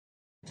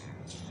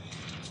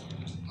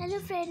Hello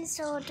friends,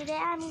 so today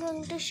I'm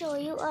going to show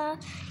you a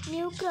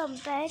new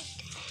crumpet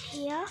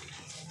here.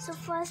 So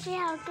first we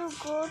have to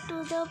go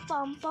to the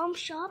pom-pom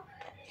shop.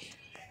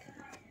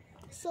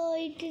 So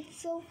it is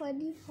so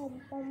funny,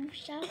 pom-pom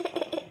shop.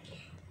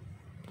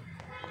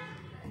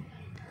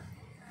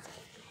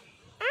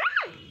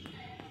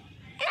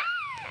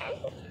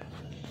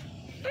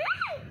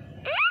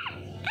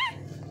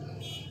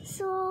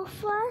 So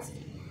first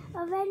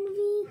when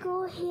we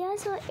go here,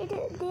 so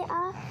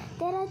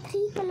there are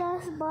three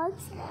colors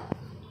bulbs.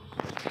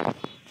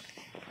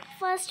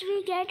 First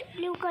we get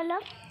blue color.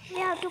 We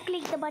have to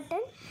click the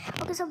button.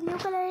 Okay, so blue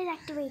color is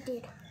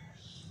activated.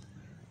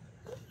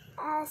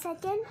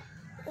 Second,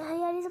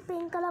 here is a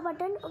pink color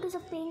button. Okay, so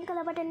pink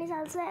color button is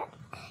also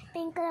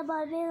pink color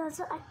bulb is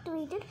also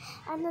activated,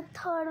 and the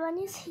third one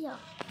is here.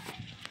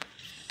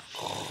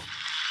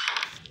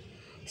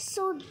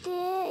 So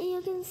there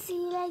you can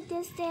see like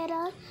this. There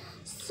are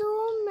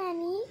so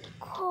many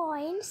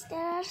coins.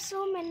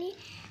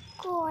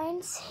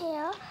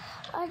 Here.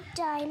 A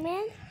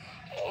diamond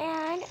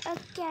and a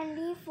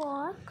candy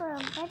for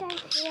crumpet, and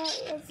here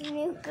is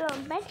new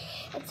crumpet.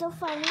 It's so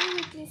funny,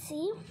 you can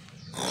see.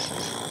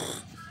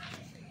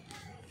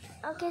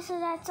 Okay, so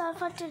that's all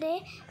for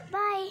today.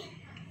 Bye.